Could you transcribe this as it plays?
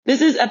This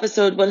is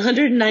episode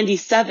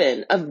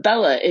 197 of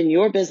Bella in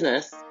Your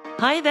Business.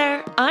 Hi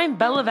there, I'm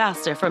Bella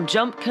Vasta from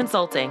Jump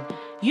Consulting.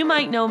 You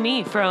might know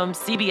me from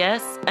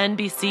CBS,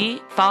 NBC,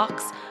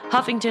 Fox,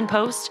 Huffington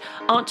Post,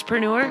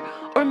 Entrepreneur,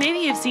 or maybe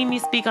you've seen me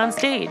speak on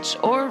stage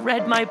or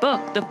read my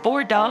book, The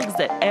 4 Dogs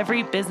That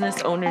Every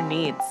Business Owner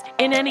Needs.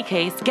 In any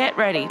case, get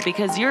ready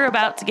because you're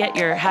about to get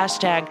your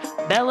hashtag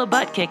Bella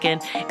butt kicking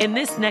in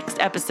this next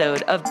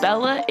episode of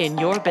Bella in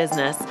Your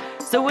Business.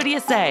 So what do you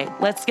say?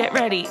 Let's get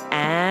ready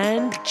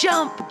and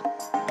jump.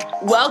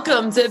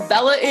 Welcome to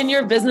Bella in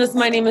Your Business.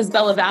 My name is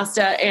Bella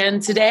Vasta,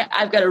 and today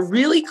I've got a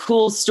really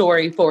cool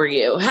story for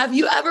you. Have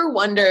you ever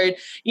wondered,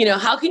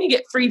 how can you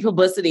get free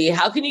publicity?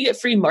 How can you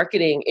get free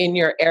marketing in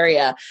your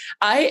area?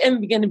 I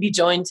am going to be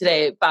joined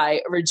today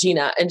by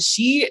Regina, and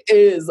she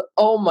is,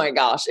 oh my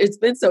gosh, it's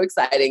been so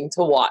exciting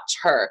to watch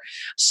her.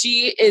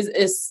 She is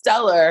a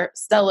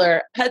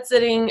stellar pet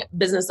sitting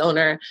business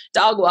owner,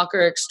 dog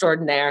walker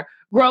extraordinaire,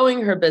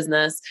 growing her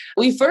business.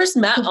 We first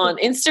met on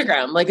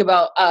Instagram like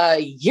about a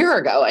year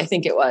ago, I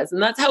think it was.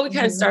 And that's how we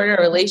kind of started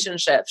our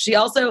relationship. She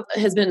also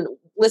has been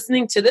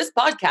listening to this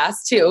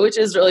podcast too, which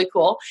is really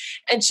cool.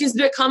 And she's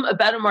become a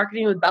Better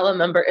Marketing with Bella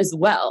member as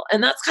well.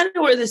 And that's kind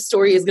of where this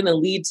story is going to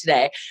lead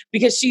today,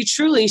 because she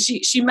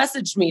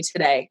messaged me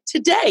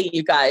today,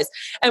 you guys,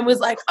 and was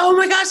like, oh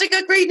my gosh, I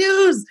got great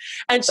news.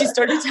 And she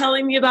started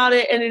telling me about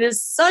it. And it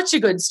is such a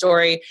good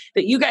story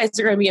that you guys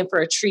are going to be in for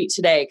a treat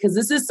today, because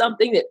this is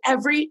something that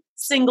every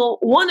single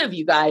one of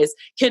you guys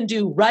can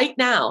do right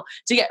now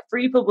to get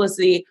free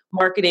publicity,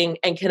 marketing,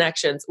 and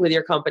connections with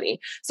your company.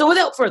 So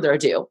without further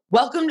ado,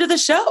 welcome to the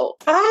show.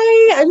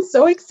 Hi, I'm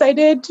so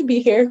excited to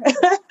be here.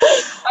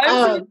 I'm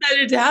so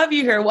excited to have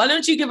you here. Why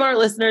don't you give our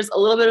listeners a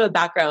little bit of a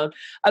background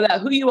about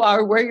who you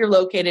are, where you're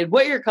located,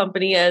 what your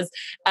company is,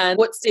 and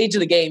what stage of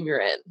the game you're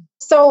in.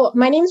 So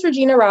my name is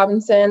Regina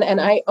Robinson, and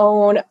I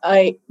own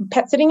a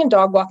pet sitting and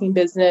dog walking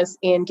business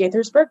in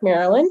Gaithersburg,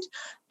 Maryland.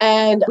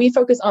 And we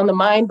focus on the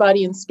mind,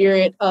 body, and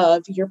spirit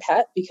of your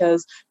pet,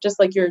 because just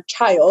like your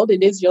child,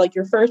 you're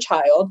your fur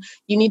child,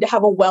 you need to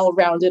have a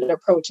well-rounded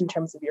approach in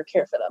terms of your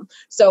care for them.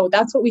 So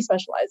that's what we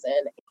specialize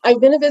in. I've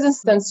been in business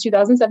since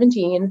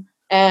 2017.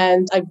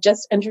 And I've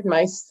just entered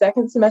my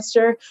second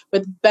semester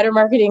with Better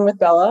Marketing with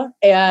Bella,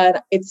 and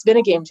it's been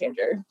a game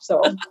changer.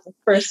 So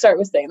first start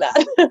with saying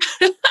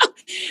that.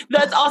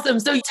 That's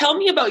awesome. So tell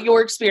me about your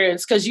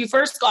experience, because you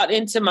first got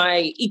into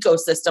my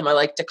ecosystem, I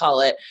like to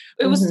call it.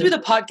 It was through the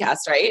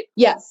podcast, right?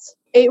 Yes.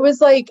 It was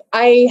like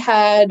I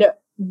had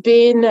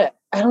been,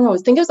 I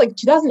think it was like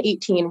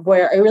 2018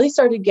 where I really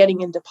started getting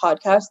into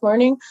podcast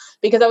learning,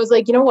 because I was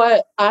like, you know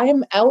what,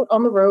 I'm out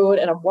on the road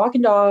and I'm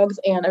walking dogs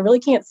and I really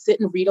can't sit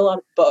and read a lot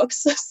of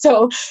books.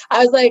 So I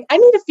was like, I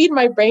need to feed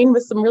my brain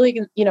with some really,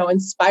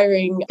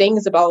 inspiring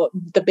things about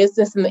the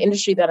business and the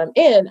industry that I'm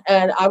in.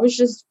 And I was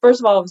just,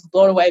 first of all, I was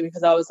blown away,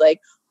 because I was like,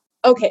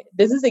 okay,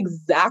 this is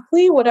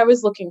exactly what I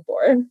was looking for,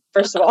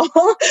 first of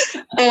all.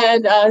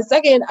 And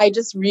second, I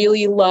just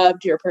really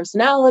loved your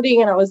personality.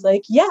 And I was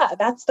like, yeah,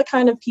 that's the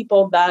kind of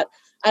people that,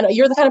 I know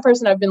you're the kind of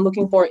person I've been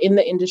looking for in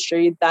the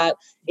industry that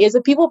is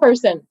a people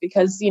person,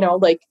 because,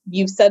 like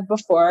you've said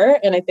before,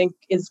 and I think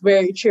is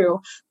very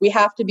true, we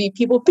have to be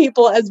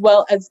people as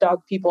well as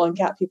dog people and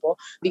cat people,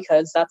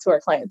 because that's who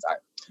our clients are.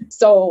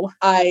 So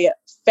I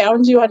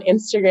found you on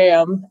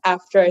Instagram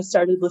after I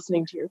started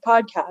listening to your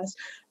podcast,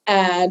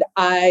 and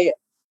I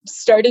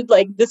started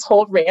like this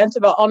whole rant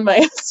about on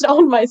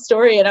my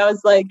story, and I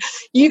was like,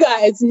 you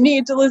guys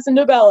need to listen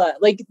to Bella.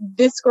 Like,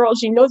 this girl,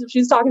 she knows what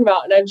she's talking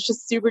about. And I was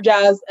just super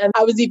jazzed, and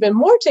I was even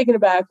more taken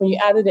aback when you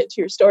added it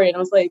to your story, and I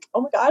was like,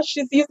 oh my gosh,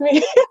 she sees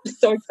me. I'm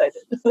so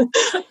excited.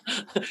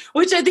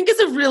 Which I think is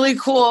a really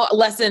cool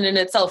lesson in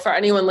itself for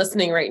anyone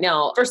listening right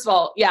now. First of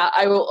all, yeah,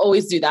 I will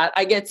always do that.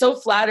 I get so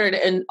flattered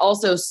and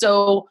also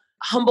so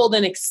humbled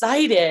and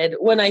excited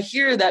when I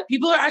hear that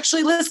people are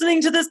actually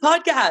listening to this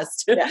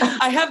podcast. Yeah.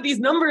 I have these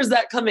numbers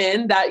that come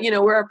in that,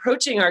 we're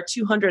approaching our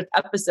 200th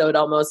episode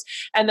almost,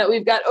 and that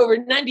we've got over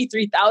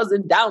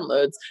 93,000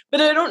 downloads, but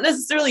I don't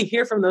necessarily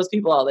hear from those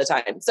people all the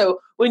time. So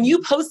when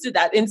you posted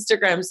that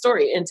Instagram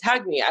story and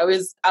tagged me, I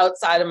was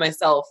outside of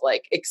myself,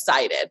 like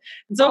excited.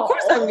 And so of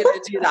course I'm going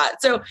to do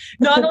that. So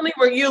not only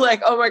were you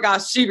like, oh my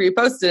gosh, she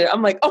reposted it,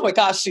 I'm like, oh my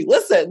gosh, she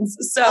listens.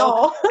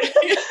 So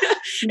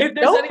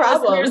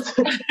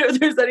if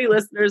there's any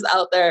listeners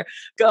out there,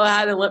 go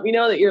ahead and let me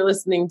know that you're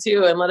listening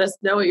too, and let us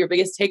know what your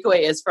biggest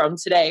takeaway is from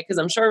today, because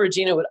I'm sure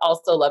Regina would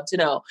also love to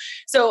know.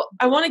 So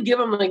I want to give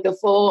them like the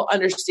full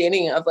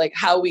understanding of like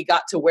how we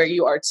got to where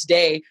you are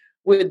today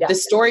with the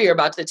story you're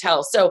about to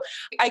tell. So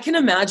I can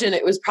imagine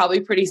it was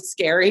probably pretty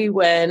scary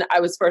when I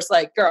was first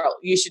like, girl,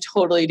 you should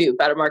totally do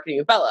Better Marketing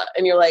with Bella.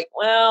 And you're like,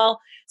 well,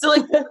 so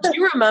like, do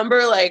you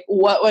remember like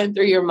what went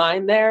through your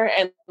mind there,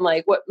 and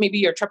like what maybe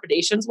your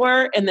trepidations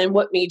were, and then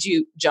what made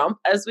you jump,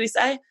 as we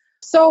say?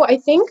 So I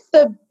think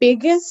the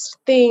biggest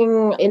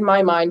thing in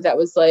my mind that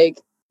was like,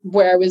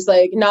 where I was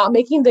like not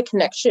making the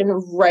connection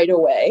right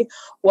away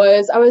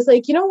was I was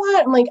like, you know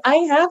what? I'm like, I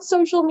have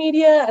social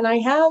media and I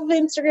have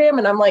Instagram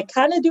and I'm like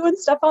kind of doing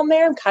stuff on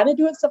there. I'm kind of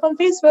doing stuff on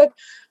Facebook.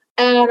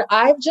 And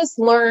I've just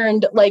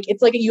learned, like,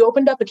 it's like you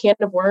opened up a can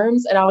of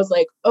worms, and I was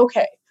like,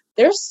 okay,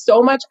 there's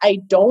so much I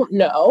don't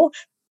know.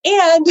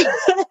 And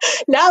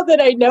now that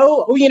I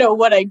know,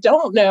 what I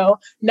don't know,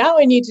 now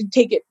I need to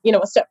take it,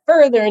 a step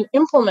further and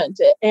implement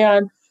it.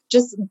 And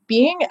just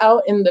being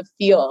out in the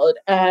field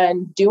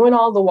and doing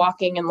all the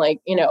walking and like,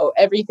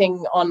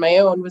 everything on my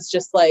own was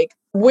just like,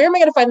 where am I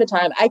going to find the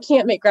time? I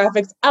can't make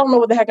graphics. I don't know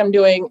what the heck I'm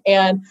doing.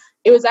 And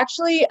it was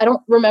actually, I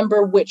don't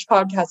remember which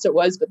podcast it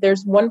was, but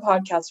there's one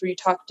podcast where you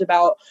talked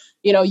about,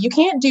 you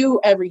can't do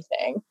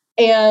everything.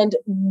 And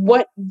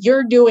what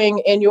you're doing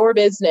in your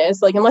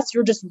business, like, unless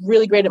you're just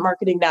really great at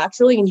marketing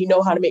naturally and you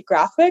know how to make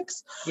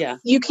graphics,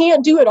 you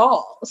can't do it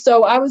all.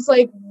 So I was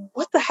like,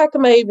 what the heck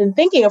am I even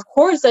thinking? Of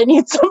course, I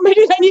need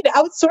somebody, I need to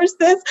outsource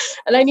this,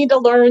 and I need to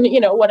learn,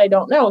 what I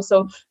don't know.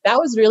 So that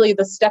was really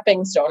the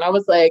stepping stone. I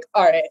was like,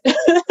 all right,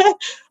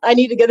 I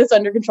need to get this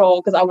under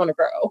control because I want to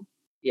grow.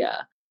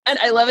 Yeah. And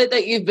I love it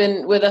that you've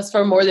been with us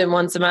for more than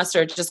one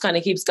semester. It just kind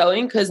of keeps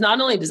going, because not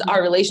only does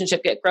our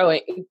relationship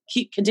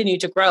continue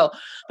to grow,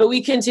 but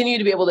we continue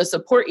to be able to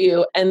support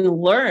you and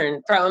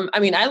learn from,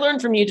 I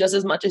learned from you just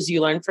as much as you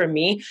learned from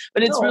me,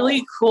 but it's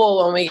really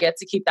cool when we get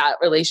to keep that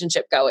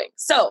relationship going.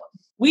 So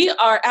we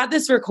are at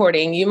this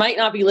recording. You might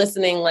not be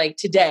listening like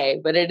today,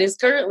 but it is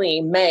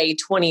currently May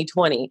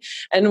 2020.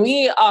 And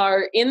we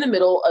are in the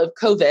middle of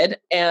COVID,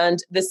 and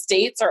the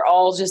states are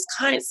all just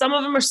some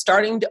of them are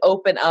starting to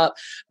open up.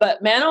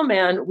 But man, oh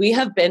man, we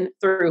have been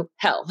through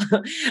hell.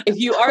 If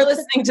you are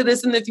listening to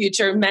this in the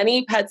future,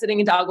 many pet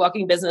sitting and dog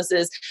walking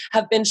businesses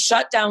have been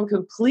shut down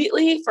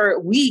completely for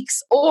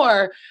weeks,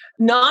 or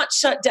not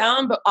shut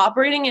down, but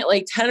operating at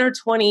like 10 or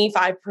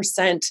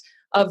 25%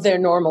 of their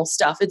normal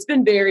stuff. It's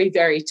been very,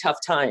 very tough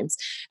times.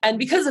 And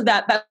because of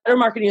that, Better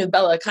Marketing with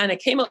Bella kind of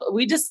came up.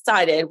 We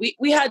decided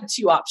we had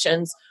two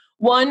options.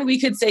 One, we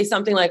could say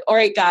something like, all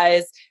right,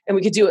 guys, and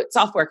we could do what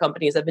software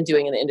companies have been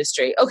doing in the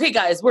industry. Okay,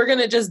 guys, we're going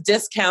to just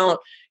discount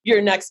your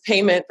next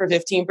payment for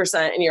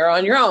 15% and you're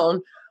on your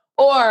own.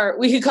 Or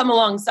we could come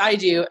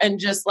alongside you and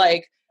just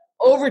like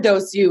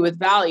overdose you with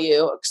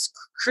value,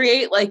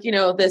 create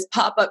this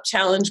pop-up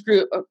challenge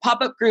group, or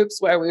pop-up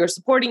groups where we were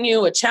supporting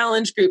you, a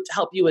challenge group to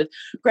help you with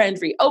grand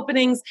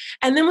reopenings.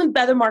 And then with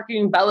Better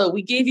Marketing Bella,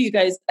 we gave you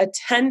guys a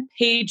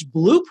 10-page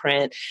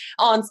blueprint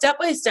on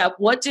step-by-step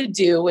what to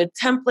do with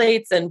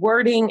templates and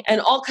wording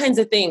and all kinds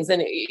of things.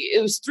 And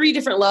it was 3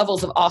 different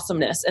levels of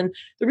awesomeness. And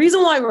the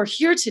reason why we're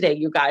here today,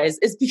 you guys,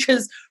 is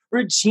because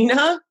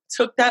Regina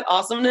took that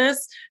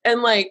awesomeness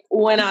and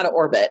went out of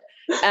orbit.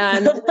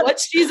 And what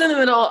she's in the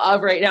middle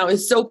of right now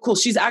is so cool.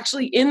 She's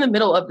actually in the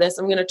middle of this.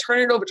 I'm going to turn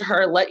it over to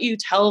her, let you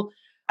tell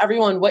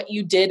everyone what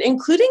you did,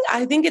 including,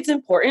 I think it's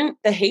important,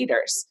 the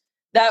haters.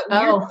 That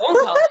weird phone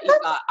call that you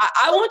got.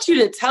 I want you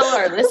to tell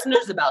our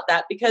listeners about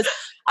that, because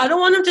I don't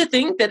want them to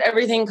think that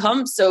everything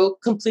comes so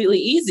completely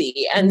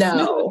easy and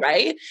smooth,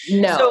 right?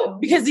 No. So,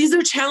 because these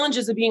are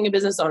challenges of being a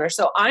business owner.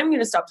 So I'm going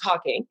to stop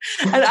talking,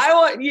 and I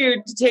want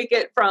you to take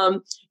it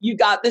from, you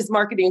got this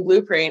marketing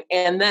blueprint,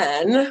 and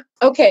then...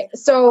 Okay,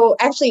 so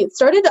actually it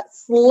started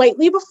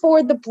slightly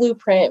before the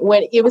blueprint,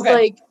 when it was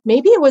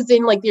maybe it was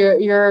in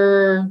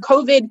your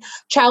COVID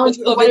challenge,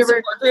 COVID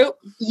whatever group.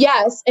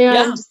 Yes,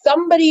 and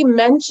somebody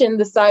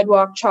mentioned the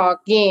sidewalk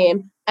chalk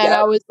game, and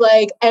I was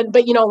like,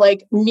 but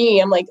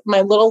me, I'm like,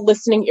 my little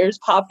listening ears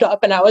popped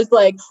up, and I was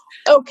like,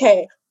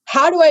 okay,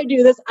 how do I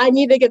do this? I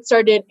need to get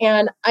started.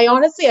 And I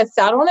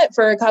sat on it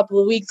for a couple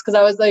of weeks, because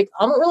I was like,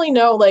 I don't really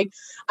know.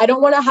 I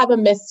don't want to have a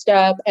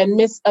misstep and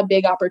miss a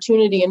big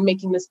opportunity in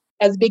making this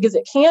as big as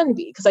it can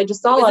be, because I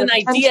just saw a lot of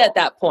idea at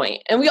that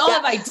point. And we all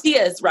have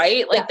ideas,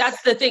 right?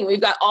 That's the thing.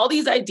 We've got all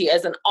these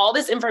ideas and all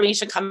this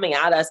information coming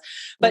at us,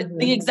 but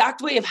the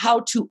exact way of how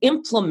to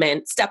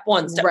implement step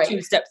 1, step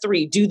 2, step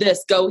 3, do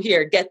this, go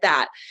here, get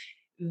that.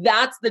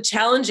 That's the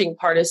challenging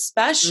part,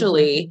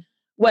 especially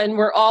when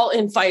we're all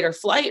in fight or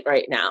flight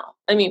right now.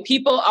 I mean,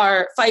 people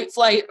are fight,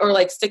 flight, or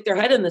stick their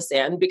head in the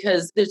sand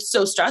because it's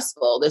so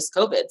stressful, this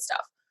COVID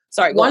stuff.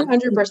 Sorry,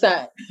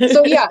 100%.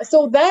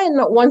 So then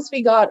once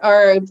we got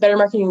our Better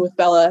Marketing with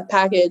Bella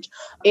package,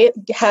 it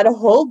had a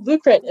whole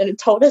blueprint, and it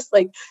told us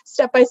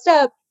step by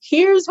step,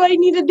 here's what I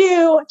need to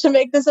do to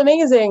make this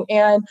amazing.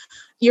 And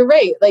you're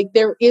right.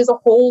 There is a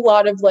whole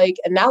lot of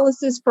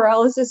analysis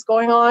paralysis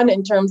going on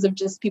in terms of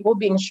just people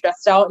being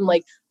stressed out and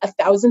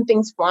 1,000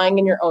 things flying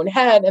in your own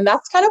head. And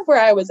that's kind of where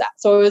I was at.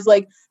 So it was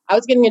I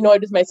was getting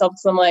annoyed with myself,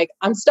 because I'm like,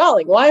 I'm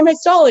stalling. Why am I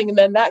stalling? And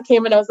then that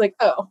came, and I was like,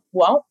 oh,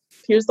 well,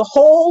 here's the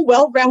whole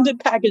well-rounded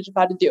package of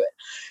how to do it.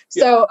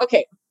 So,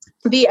 okay.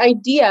 The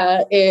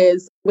idea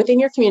is, within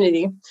your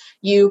community,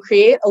 you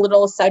create a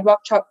little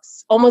sidewalk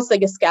chalks, almost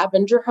like a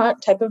scavenger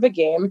hunt type of a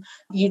game.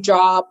 You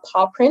draw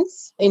paw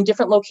prints in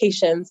different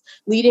locations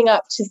leading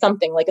up to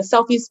something like a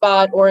selfie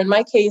spot, or in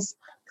my case,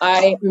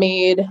 I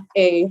made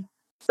a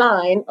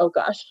sign. Oh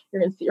gosh,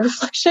 you're going to see a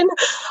reflection.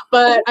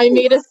 But I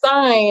made a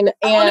sign,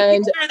 and I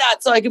want to that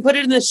so I can put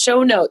it in the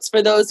show notes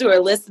for those who are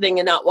listening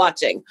and not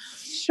watching.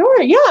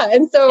 Sure. Yeah.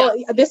 And so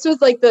this was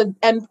the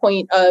end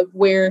point of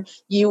where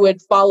you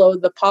would follow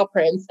the paw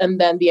prints. And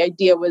then the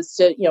idea was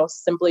to,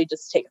 simply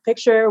just take a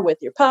picture with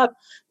your pup,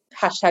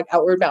 hashtag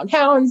Outward Bound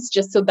Hounds,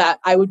 just so that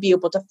I would be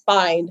able to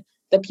find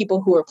the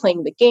people who are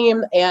playing the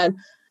game. And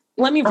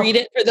let me read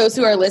it for those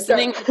who are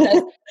listening. Sure. It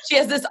says, she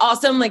has this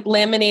awesome like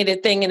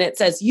laminated thing and it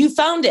says, you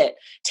found it.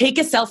 Take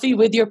a selfie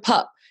with your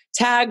pup.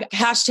 Tag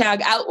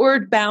hashtag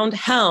Outward Bound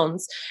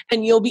Hounds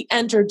and you'll be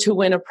entered to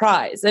win a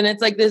prize. And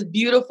it's like this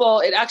beautiful,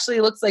 it actually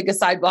looks like a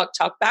sidewalk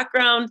chalk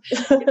background.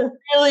 It's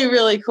really,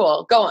 really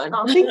cool. Go on.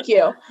 Oh, thank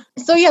you.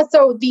 So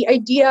the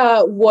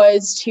idea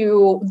was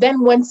to then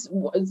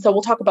so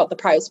we'll talk about the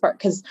prize part,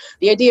 because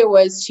the idea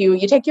was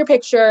you take your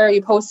picture,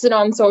 you post it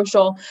on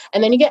social,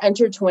 and then you get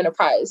entered to win a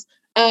prize.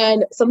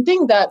 And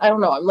something that, I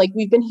don't know, I'm like,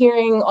 we've been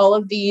hearing all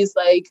of these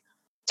like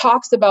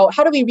talks about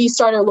how do we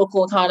restart our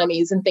local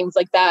economies and things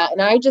like that.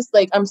 And I just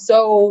like, I'm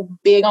so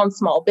big on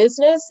small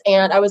business.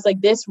 And I was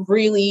like, this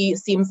really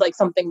seems like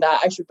something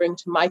that I should bring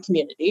to my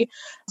community.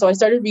 So I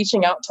started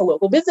reaching out to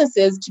local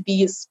businesses to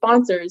be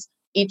sponsors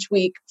each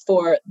week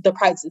for the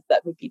prizes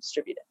that would be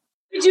distributed.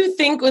 What did you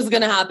think was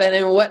going to happen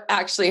and what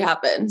actually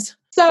happened?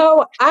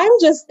 So I'm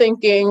just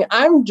thinking,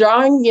 I'm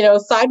drawing,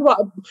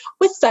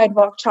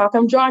 sidewalk chalk.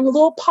 I'm drawing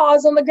little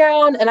paws on the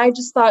ground. And I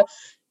just thought,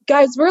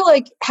 guys, we're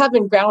like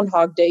having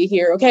Groundhog Day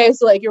here. Okay.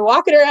 So like you're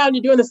walking around,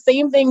 you're doing the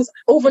same things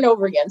over and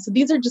over again. So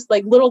these are just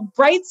like little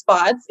bright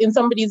spots in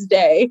somebody's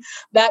day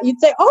that you'd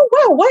say, oh,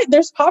 wow, what?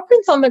 There's paw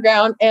prints on the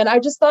ground. And I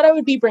just thought I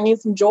would be bringing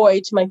some joy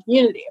to my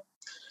community.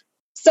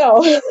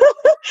 So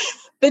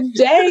the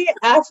day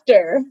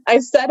after I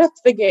set up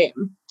the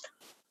game,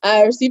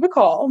 I received a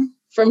call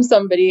from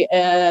somebody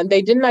and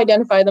they didn't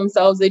identify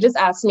themselves. They just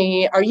asked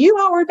me, are you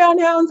Outward Bound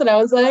Hounds? And I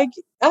was like,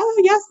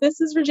 oh, yes,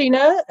 this is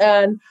Regina.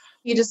 And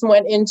he just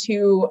went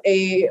into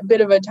a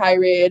bit of a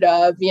tirade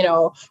of,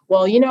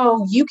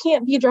 you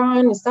can't be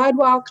drawing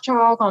sidewalk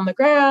chalk on the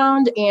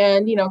ground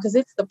and, because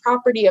it's the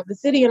property of the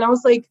city. And I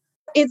was like,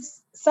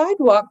 it's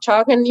sidewalk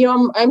chalk. And,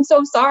 I'm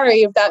so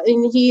sorry if that.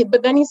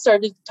 But then he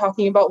started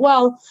talking about,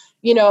 I'm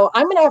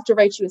going to have to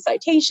write you a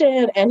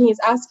citation. And he's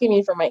asking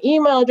me for my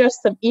email address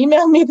to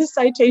email me the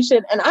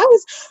citation. And I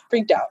was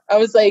freaked out. I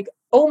was like,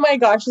 oh my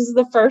gosh, this is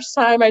the first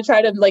time I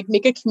try to like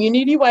make a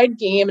community-wide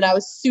game. And I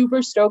was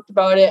super stoked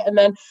about it. And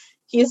then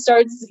he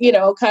starts,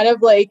 kind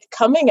of like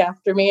coming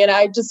after me. And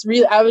I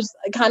was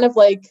kind of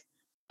like,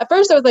 at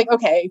first I was like,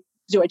 okay,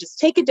 do I just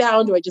take it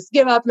down? Do I just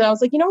give up? And I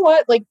was like, you know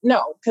what? Like,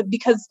 no,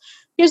 because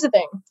here's the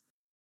thing.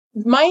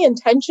 My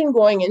intention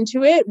going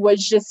into it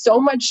was just so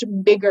much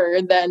bigger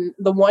than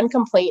the one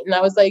complaint. And I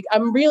was like,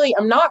 I'm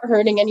not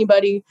hurting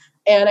anybody.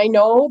 And I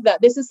know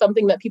that this is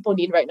something that people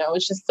need right now.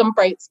 It's just some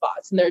bright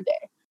spots in their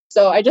day.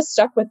 So I just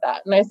stuck with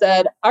that. And I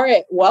said, all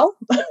right, well,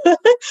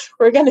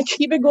 we're going to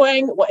keep it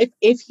going.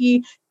 If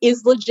he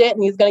is legit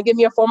and he's going to give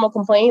me a formal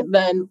complaint,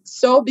 then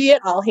so be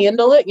it. I'll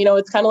handle it.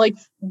 It's kind of like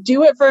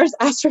do it first,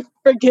 ask for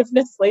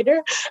forgiveness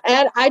later.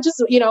 And I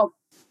just,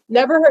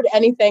 never heard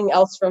anything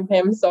else from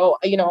him. So,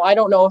 I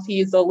don't know if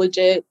he's a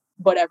legit,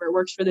 whatever,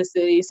 works for the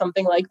city,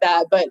 something like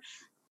that. But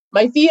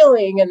my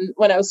feeling, and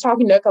when I was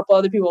talking to a couple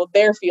other people,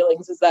 their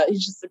feelings is that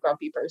he's just a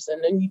grumpy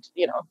person. And,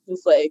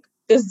 it's like,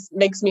 this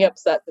makes me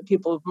upset that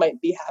people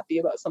might be happy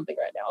about something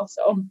right now.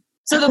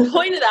 So the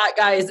point of that,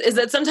 guys, is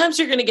that sometimes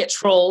you're going to get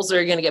trolls or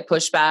you're going to get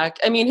pushback.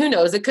 I mean, who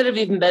knows? It could have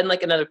even been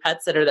like another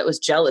pet sitter that was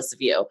jealous of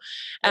you.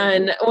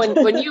 And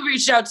when you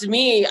reached out to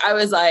me, I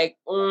was like,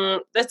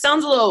 that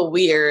sounds a little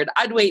weird.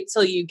 I'd wait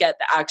till you get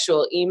the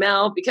actual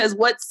email, because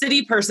what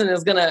city person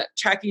is going to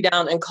track you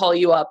down and call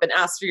you up and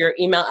ask for your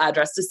email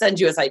address to send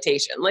you a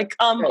citation? Like,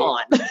 come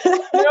on. You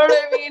know what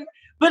I mean?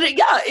 But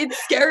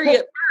it's scary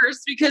at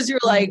first because you're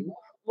like,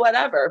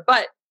 whatever.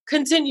 But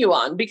continue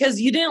on,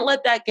 because you didn't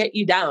let that get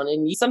you down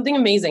and something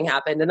amazing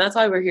happened. And that's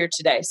why we're here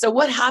today. So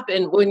what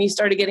happened when you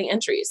started getting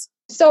entries?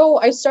 So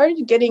I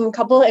started getting a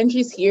couple of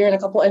entries here and a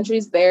couple of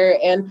entries there.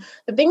 And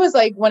the thing was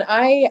like, when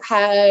I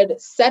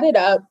had set it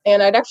up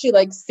and I'd actually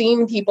like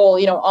seen people,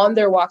 on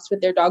their walks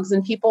with their dogs,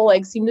 and people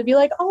like seemed to be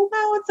like, oh,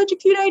 wow, it's such a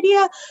cute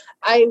idea.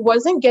 I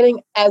wasn't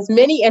getting as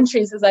many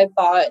entries as I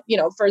thought,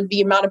 for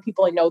the amount of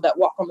people I know that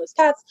walk homeless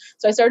cats.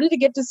 So I started to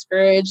get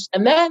discouraged.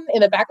 And then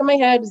in the back of my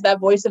head is that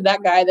voice of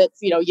that guy that's,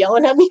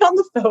 yelling at me on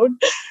the phone.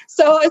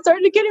 So I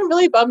started getting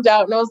really bummed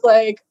out, and I was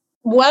like,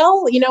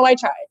 well, I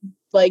tried.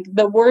 Like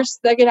the worst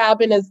that could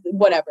happen is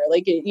whatever,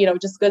 like,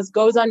 just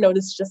goes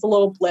unnoticed, just a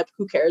little blip.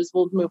 Who cares?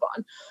 We'll move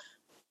on.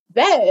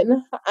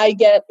 Then I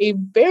get a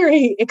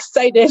very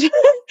excited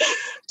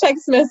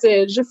text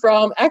message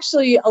from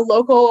actually a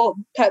local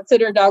pet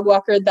sitter dog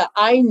walker that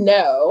I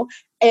know.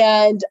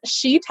 And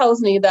she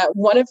tells me that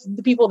one of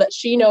the people that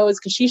she knows,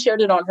 because she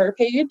shared it on her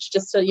page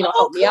just to,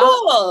 help me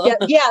out.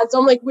 Yeah. So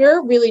I'm like,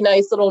 we're a really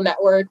nice little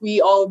network.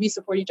 We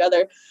support each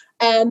other.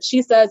 And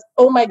she says,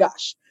 oh my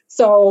gosh.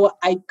 So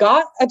I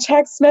got a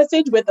text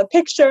message with a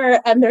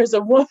picture, and there's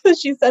a woman,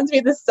 she sends me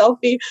this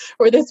selfie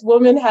where this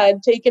woman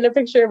had taken a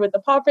picture with the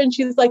paw print.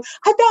 She's like,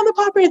 I found the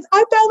paw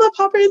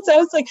prints. I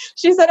was like,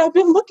 she said, I've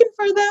been looking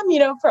for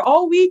them, for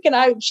all week.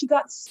 And she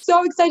got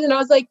so excited. And I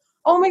was like,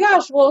 oh my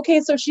gosh, well,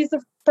 okay. So she's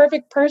the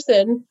perfect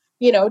person,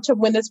 to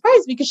win this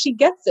prize because she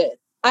gets it.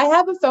 I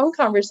have a phone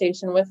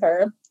conversation with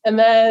her And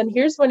then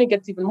here's when it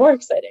gets even more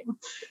exciting.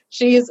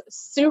 She's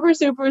super,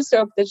 super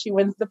stoked that she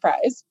wins the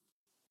prize.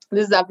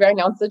 This is after I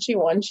announced that she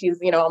won. She's,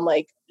 I'm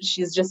like,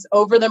 she's just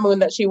over the moon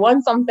that she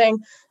won something.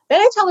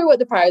 Then I tell her what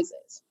the prize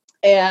is.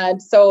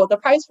 And so the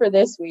prize for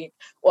this week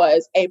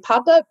was a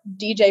pop-up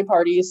DJ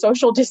party,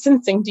 social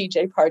distancing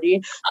DJ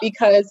party,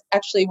 because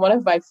actually one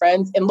of my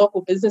friends and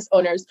local business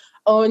owners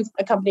owns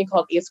a company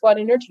called A Squad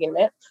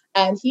Entertainment.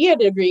 And he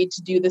had agreed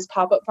to do this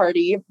pop-up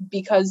party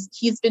because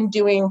he's been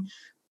doing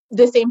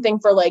the same thing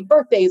for like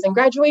birthdays and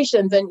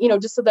graduations and,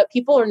 just so that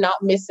people are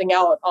not missing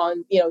out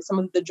on, some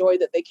of the joy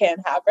that they can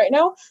have right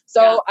now.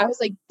 So I was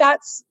like,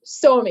 that's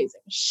so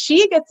amazing.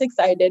 She gets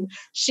excited.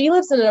 She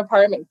lives in an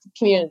apartment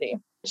community.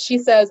 She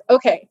says,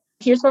 okay,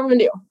 here's what I'm going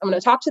to do. I'm going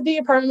to talk to the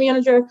apartment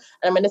manager and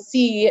I'm going to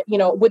see,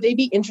 would they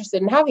be interested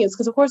in having us?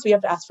 Because of course we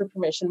have to ask for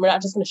permission. We're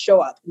not just going to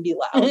show up and be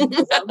loud.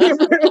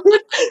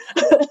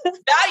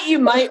 That you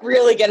might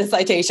really get a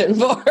citation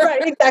for.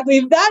 Right,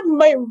 exactly. That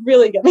might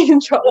really get me in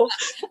trouble.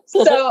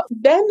 So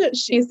then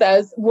she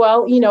says,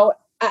 well,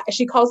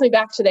 she calls me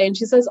back today and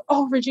she says,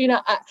 oh,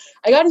 Regina,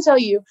 I got to tell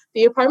you,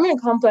 the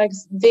apartment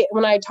complex,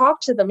 when I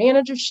talked to the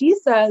manager, she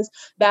says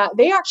that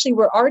they actually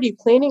were already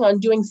planning on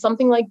doing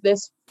something like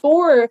this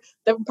for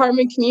the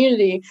apartment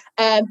community.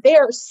 And they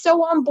are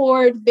so on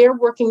board. They're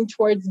working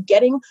towards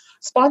getting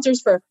sponsors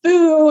for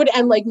food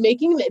and like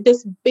making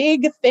this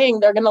big thing.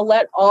 They're going to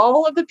let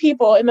all of the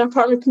people in the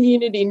apartment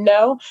community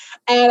know.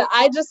 And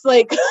I just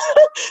like,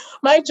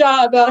 my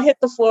jaw about hit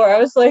the floor. I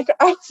was like,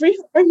 are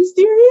you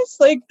serious?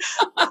 Like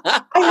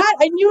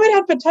I knew it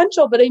had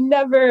potential, but I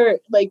never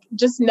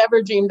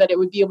dreamed that it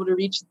would be able to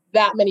reach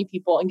that many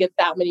people and get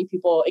that many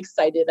people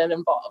excited and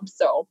involved.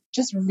 So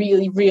just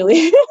really,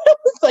 really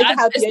like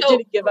happy I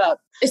didn't give up.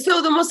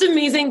 So the most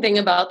amazing thing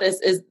about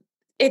this is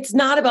it's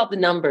not about the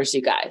numbers,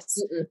 you guys.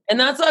 Mm-mm. And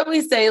that's why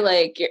we say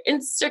like your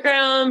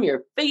Instagram,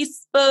 your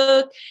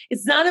Facebook,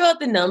 it's not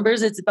about the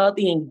numbers. It's about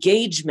the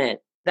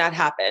engagement that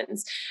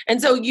happens. And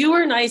so you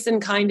were nice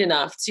and kind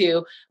enough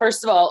to,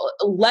 first of all,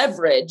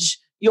 leverage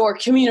your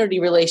community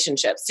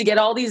relationships to get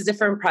all these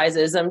different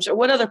prizes. I'm sure.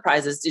 What other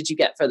prizes did you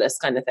get for this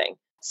kind of thing?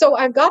 So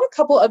I've got a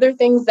couple other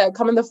things that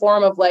come in the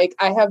form of like,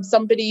 I have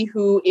somebody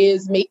who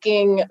is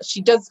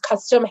she does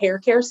custom hair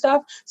care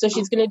stuff. So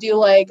she's going to do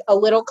like a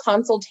little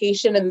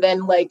consultation and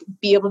then like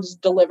be able to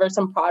deliver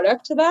some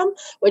product to them,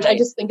 which I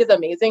just think is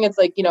amazing. It's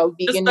like,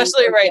 vegan.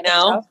 Especially right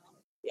now. Stuff.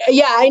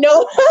 Yeah, I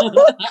know.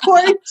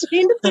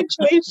 Quarantine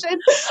situation.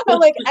 I'm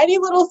like any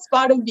little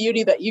spot of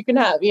beauty that you can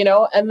have,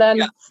 and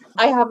then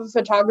I have a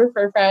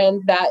photographer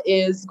friend that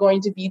is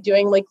going to be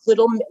doing like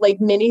little like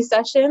mini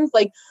sessions,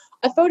 like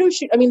a photo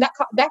shoot. I mean,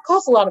 that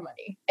costs a lot of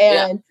money.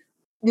 And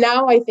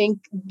now I think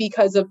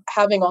because of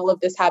having all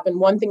of this happen,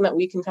 one thing that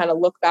we can kind of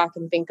look back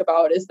and think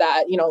about is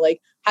that, like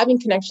having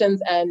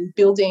connections and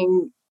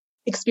building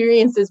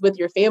experiences with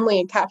your family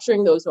and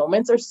capturing those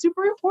moments are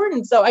super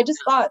important. So I just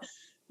thought,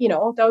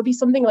 that would be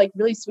something like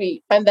really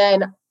sweet. And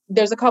then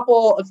there's a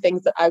couple of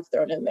things that I've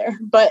thrown in there,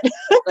 but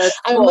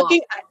cool.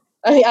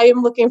 I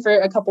am looking for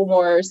a couple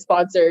more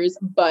sponsors,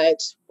 but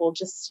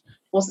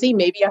we'll see.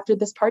 Maybe after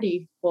this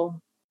party,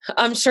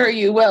 I'm sure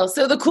you will.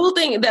 So the cool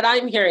thing that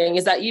I'm hearing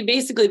is that you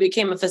basically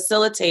became a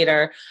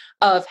facilitator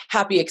of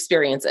happy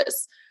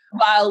experiences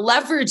while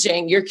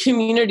leveraging your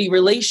community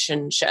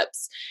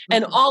relationships.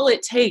 Mm-hmm. And all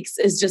it takes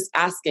is just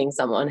asking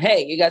someone,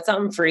 hey, you got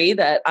something free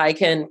that I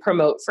can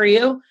promote for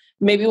you?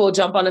 Maybe we'll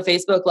jump on a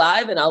Facebook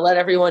Live and I'll let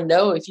everyone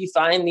know if you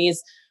find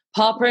these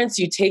paw prints,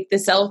 you take the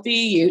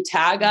selfie, you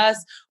tag us,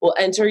 we'll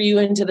enter you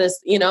into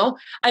this,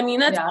 I mean,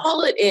 that's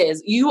all it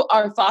is. You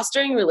are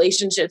fostering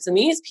relationships, and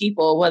these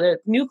people, whether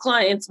new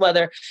clients,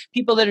 whether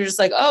people that are just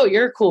like, oh,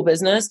 you're a cool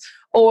business,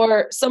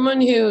 or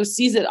someone who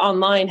sees it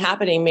online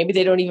happening, maybe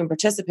they don't even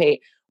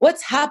participate.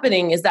 What's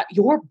happening is that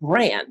your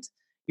brand,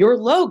 your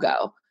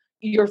logo,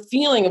 your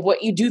feeling of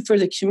what you do for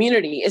the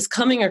community is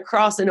coming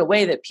across in a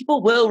way that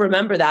people will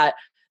remember that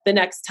the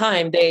next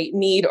time they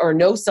need or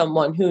know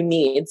someone who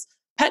needs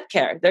pet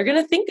care. They're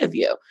going to think of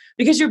you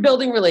because you're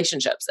building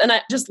relationships. And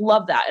I just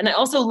love that. And I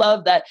also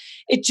love that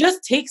it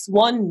just takes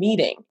one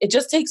meeting. It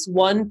just takes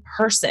one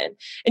person.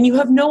 And you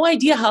have no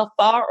idea how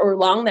far or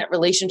long that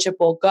relationship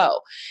will go.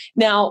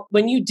 Now,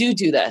 when you do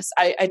this,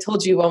 I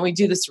told you when we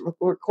do this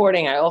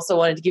recording, I also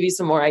wanted to give you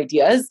some more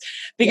ideas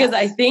because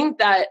I think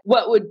that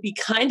what would be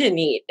kind of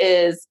neat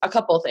is a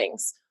couple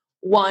things.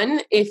 One,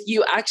 if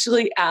you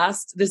actually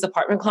asked this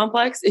apartment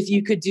complex if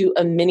you could do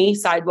a mini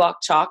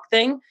sidewalk chalk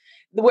thing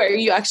where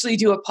you actually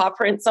do a paw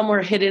print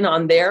somewhere hidden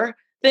on their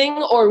thing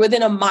or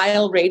within a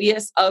mile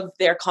radius of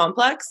their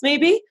complex,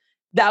 maybe,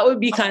 that would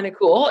be kind of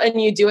cool.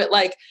 And you do it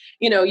like,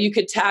 you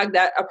could tag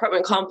that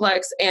apartment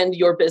complex and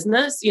your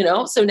business,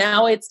 so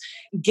now it's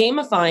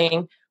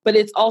gamifying, but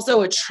it's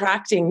also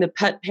attracting the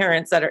pet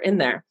parents that are in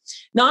there.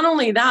 Not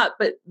only that,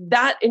 but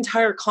that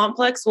entire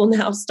complex will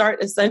now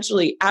start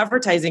essentially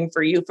advertising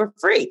for you for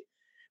free.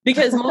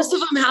 Because most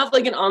of them have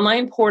like an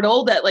online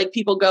portal that like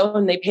people go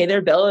and they pay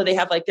their bill, or they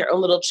have like their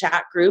own little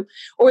chat group,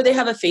 or they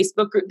have a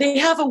Facebook group. They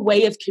have a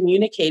way of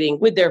communicating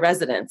with their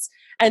residents.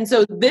 And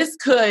so this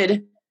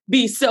could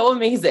be so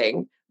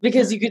amazing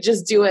because you could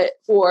just do it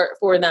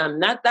for them.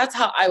 That's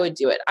how I would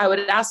do it. I would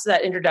ask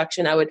that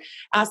introduction. I would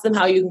ask them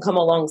how you can come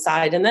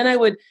alongside. And then I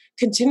would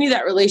continue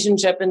that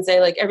relationship and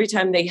say, like, every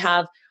time they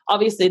have,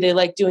 obviously they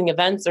like doing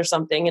events or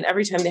something. And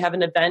every time they have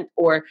an event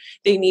or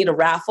they need a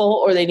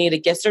raffle or they need a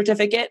gift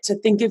certificate, to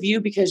think of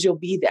you because you'll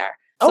be there.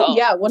 Oh,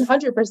 yeah,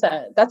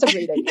 100%. That's a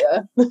great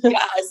idea.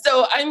 Yeah.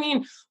 So, I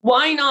mean,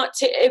 why not,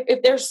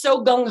 if they're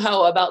so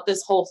gung-ho about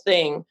this whole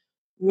thing,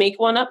 make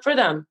one up for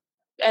them.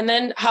 And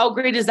then how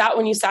great is that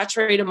when you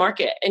saturate a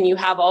market and you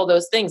have all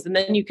those things? And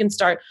then you can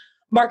start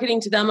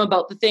marketing to them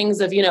about the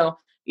things of, you know,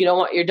 you don't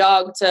want your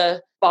dog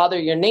to bother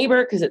your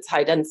neighbor because it's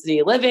high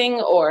density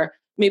living, or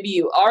maybe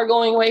you are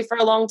going away for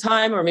a long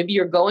time, or maybe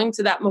you're going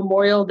to that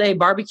Memorial Day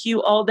barbecue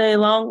all day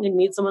long and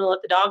need someone to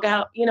let the dog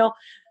out, you know?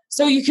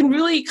 So you can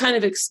really kind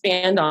of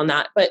expand on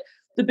that. But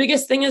the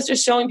biggest thing is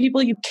just showing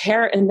people you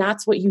care, and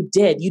that's what you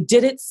did. You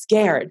did it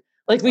scared,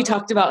 like we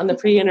talked about in the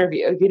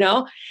pre-interview, you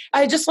know?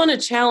 I just want to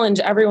challenge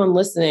everyone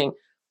listening.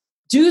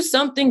 Do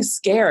something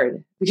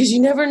scared, because you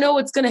never know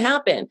what's going to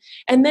happen.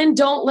 And then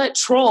don't let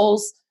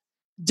trolls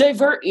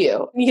divert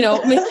you, you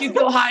know, make you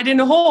go hide in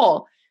a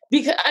hole.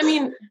 Because, I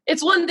mean,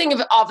 it's one thing if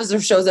an officer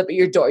shows up at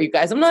your door, you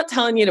guys. I'm not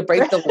telling you to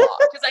break the law,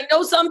 because I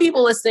know some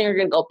people listening are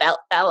going to go,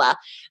 Bella,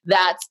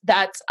 that's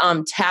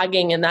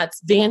tagging and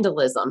that's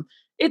vandalism.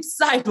 It's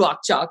sidewalk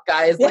chalk,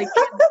 guys. Like,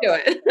 kids do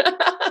it.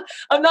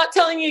 I'm not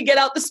telling you to get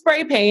out the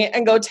spray paint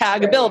and go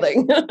tag a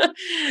building.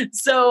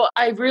 So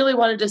I really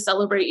wanted to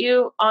celebrate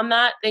you on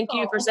that. Thank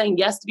you for saying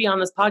yes to be on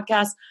this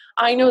podcast.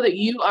 I know that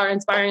you are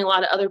inspiring a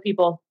lot of other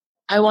people.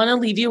 I want to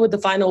leave you with the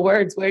final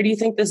words. Where do you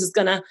think this is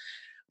going to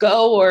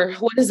go, or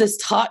what has this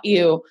taught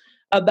you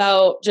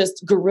about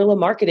just guerrilla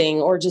marketing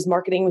or just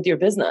marketing with your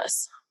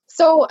business?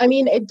 So, I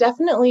mean, it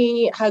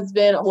definitely has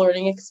been a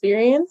learning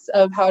experience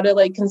of how to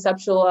like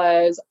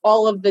conceptualize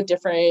all of the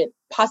different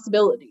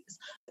possibilities.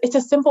 It's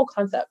a simple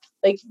concept.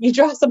 Like, you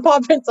draw some paw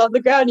prints on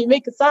the ground, you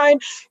make a sign,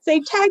 say,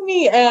 tag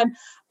me. And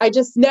I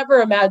just never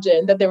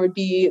imagined that there would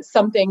be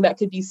something that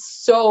could be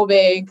so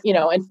big, you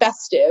know, and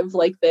festive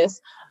like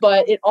this.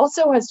 But it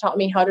also has taught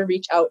me how to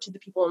reach out to the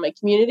people in my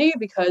community,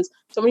 because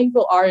so many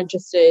people are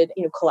interested,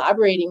 you know,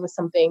 collaborating with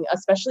something,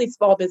 especially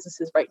small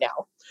businesses right now.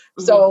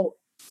 Mm-hmm. So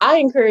I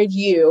encourage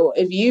you,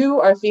 if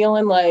you are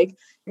feeling like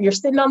you're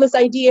sitting on this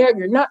idea,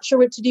 you're not sure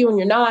what to do, and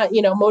you're not,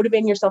 you know,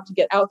 motivating yourself to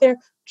get out there,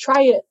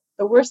 try it.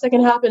 The worst that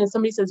can happen is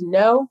somebody says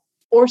no,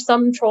 or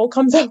some troll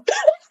comes up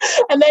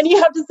and then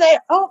you have to say,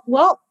 oh,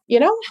 well, you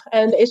know,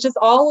 and it's just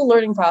all a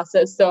learning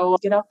process. So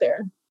get out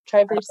there,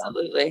 try it for yourself.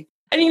 Absolutely.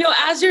 And, you know,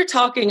 as you're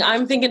talking,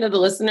 I'm thinking of the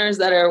listeners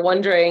that are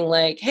wondering,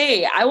 like,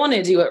 hey, I want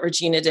to do what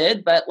Regina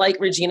did, but like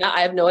Regina,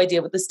 I have no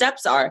idea what the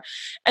steps are.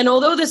 And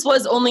although this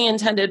was only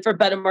intended for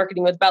Better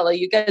Marketing with Bella,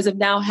 you guys have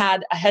now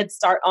had a head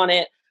start on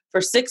it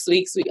for 6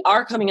 weeks. We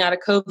are coming out of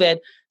COVID.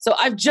 So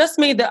I've just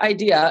made the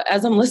idea,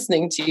 as I'm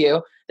listening to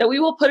you, that we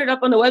will put it up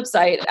on the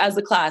website as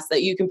a class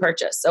that you can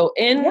purchase. So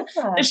in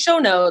the show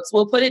notes,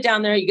 we'll put it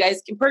down there. You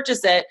guys can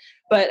purchase it.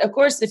 But of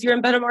course, if you're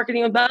in Better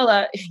Marketing with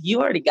Bella, you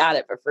already got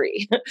it for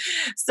free.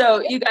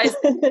 So you guys,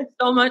 thank you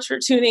so much for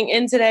tuning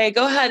in today.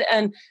 Go ahead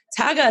and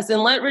tag us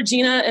and let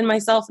Regina and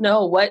myself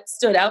know what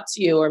stood out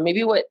to you, or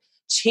maybe what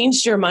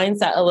changed your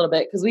mindset a little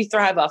bit, because we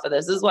thrive off of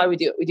this. This is why we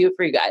do it. We do it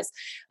for you guys.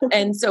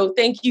 And so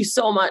thank you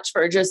so much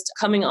for just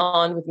coming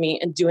on with me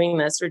and doing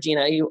this,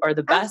 Regina. You are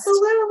the best.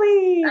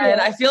 Absolutely.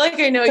 And I feel like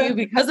I know you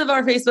because of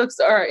our Facebooks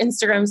or our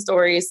Instagram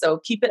stories. So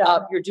keep it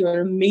up. You're doing an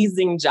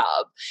amazing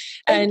job.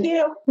 Thank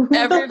you.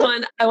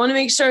 Everyone, I want to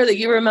make sure that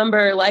you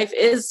remember life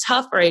is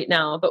tough right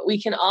now, but we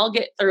can all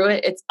get through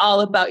it. It's all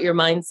about your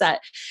mindset.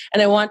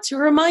 And I want to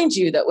remind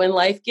you that when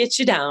life gets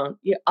you down,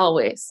 you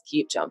always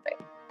keep jumping.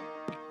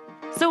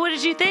 So what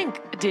did you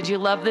think? Did you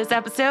love this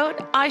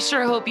episode? I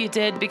sure hope you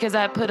did, because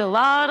I put a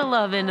lot of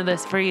love into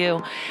this for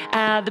you.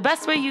 The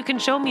best way you can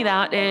show me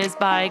that is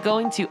by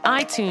going to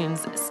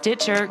iTunes,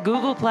 Stitcher,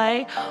 Google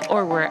Play,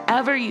 or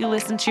wherever you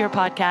listen to your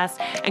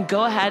podcast, and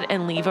go ahead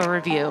and leave a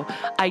review.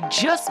 I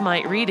just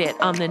might read it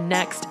on the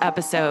next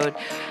episode.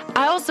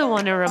 I also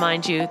want to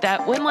remind you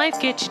that when life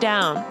gets you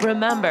down,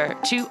 remember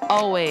to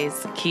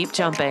always keep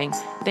jumping.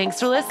 Thanks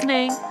for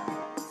listening.